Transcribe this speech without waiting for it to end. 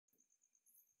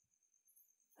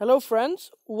Hello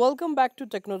friends, welcome back to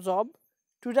TechnoJob.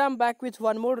 Today I'm back with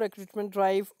one more recruitment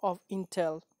drive of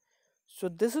Intel. So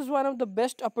this is one of the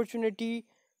best opportunity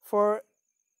for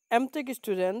M.Tech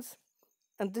students,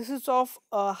 and this is of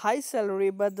a high salary,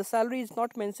 but the salary is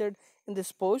not mentioned in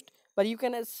this post, but you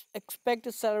can expect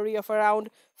a salary of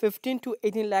around 15 to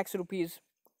 18 lakhs rupees.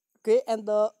 Okay, and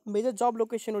the major job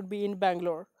location would be in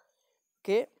Bangalore.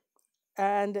 Okay,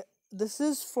 and this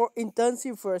is for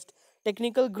internship first,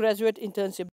 technical graduate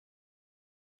internship.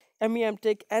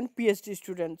 M.Tech and PhD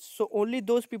students. So only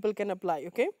those people can apply.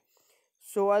 Okay.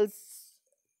 So I'll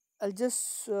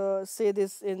just say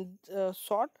this in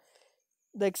short.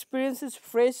 The experience is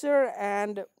fresher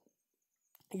and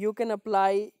you can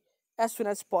apply as soon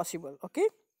as possible. Okay.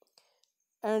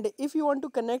 And if you want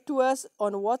to connect to us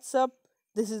on WhatsApp,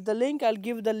 this is the link. I'll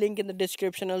give the link in the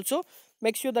description also.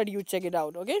 Make sure that you check it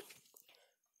out. Okay.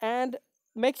 And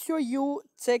make sure you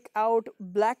check out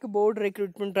Blackboard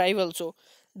recruitment drive also.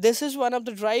 This is one of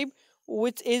the drive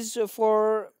which is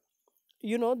for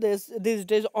this these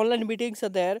days online meetings are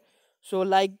there. So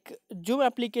like Zoom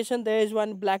application, there is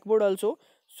one Blackboard also,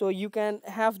 so you can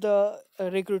have the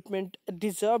recruitment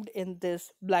deserved in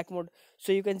this Blackboard.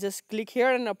 So you can just click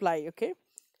here and apply. Okay,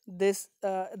 this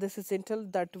is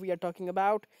Intel that we are talking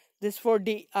about. This for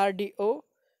DRDO.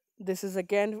 This is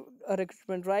again a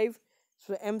recruitment drive.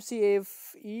 So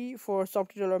MCAFE for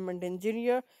software development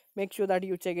engineer. Make sure that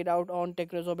you check it out on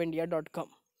technojobindia.com.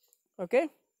 Okay,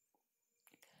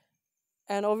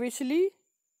 and obviously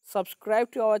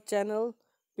subscribe to our channel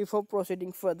before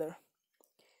proceeding further.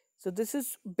 So this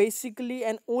is basically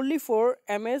and only for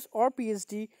MS or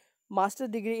PhD, master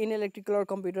degree in electrical or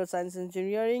computer science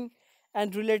engineering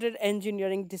and related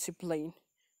engineering discipline.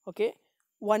 Okay,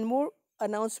 one more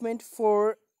announcement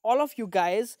for all of you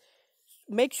guys.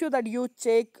 Make sure that you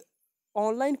check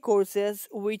online courses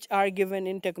which are given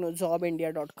in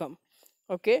technojobindia.com.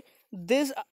 Okay,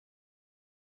 this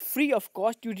free of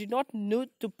cost. You did not need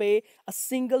to pay a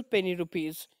single penny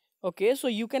rupees. Okay, so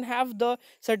you can have the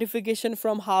certification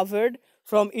from Harvard,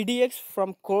 from EDX,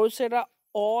 from Coursera,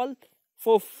 all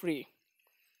for free.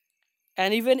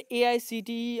 And even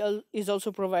AICTE is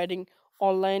also providing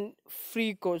online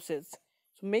free courses.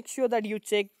 So make sure that you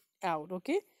check out.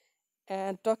 Okay,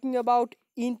 and talking about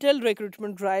Intel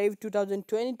recruitment drive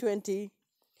 2020,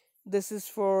 this is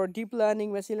for deep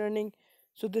learning, machine learning.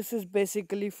 So this is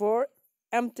basically for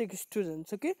M.Tech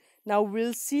students. Okay, now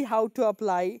we'll see how to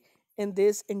apply in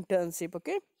this internship.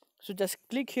 Okay, so just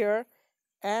click here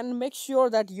and make sure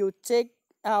that you check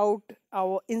out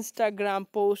our Instagram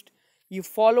post. You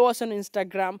follow us on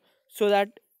Instagram so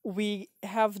that we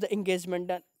have the engagement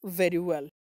done very well.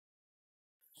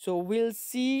 So we'll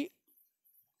see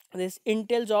this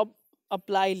Intel job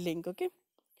apply link. Okay,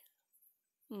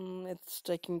 it's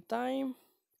taking time.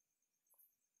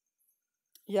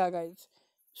 Yeah, guys,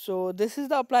 so this is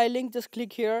the apply link. Just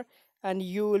click here and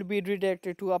you will be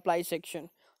redirected to apply section.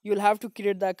 You'll have to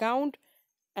create the account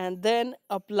and then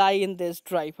apply in this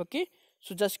drive. Okay,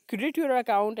 so just create your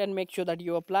account and make sure that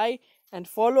you apply and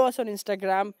follow us on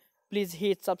Instagram. Please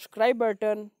hit subscribe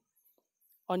button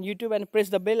on YouTube and press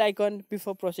the bell icon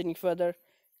before proceeding further.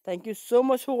 Thank you so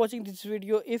much for watching this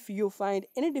video. If you find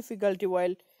any difficulty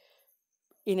while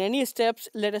in any steps,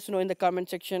 let us know in the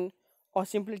comment section or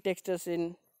simply text us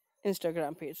in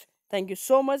Instagram page. Thank you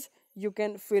so much. You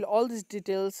can fill all these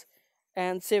details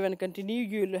and save and continue.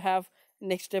 You will have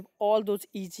next step all those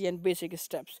easy and basic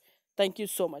steps. Thank you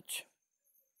so much.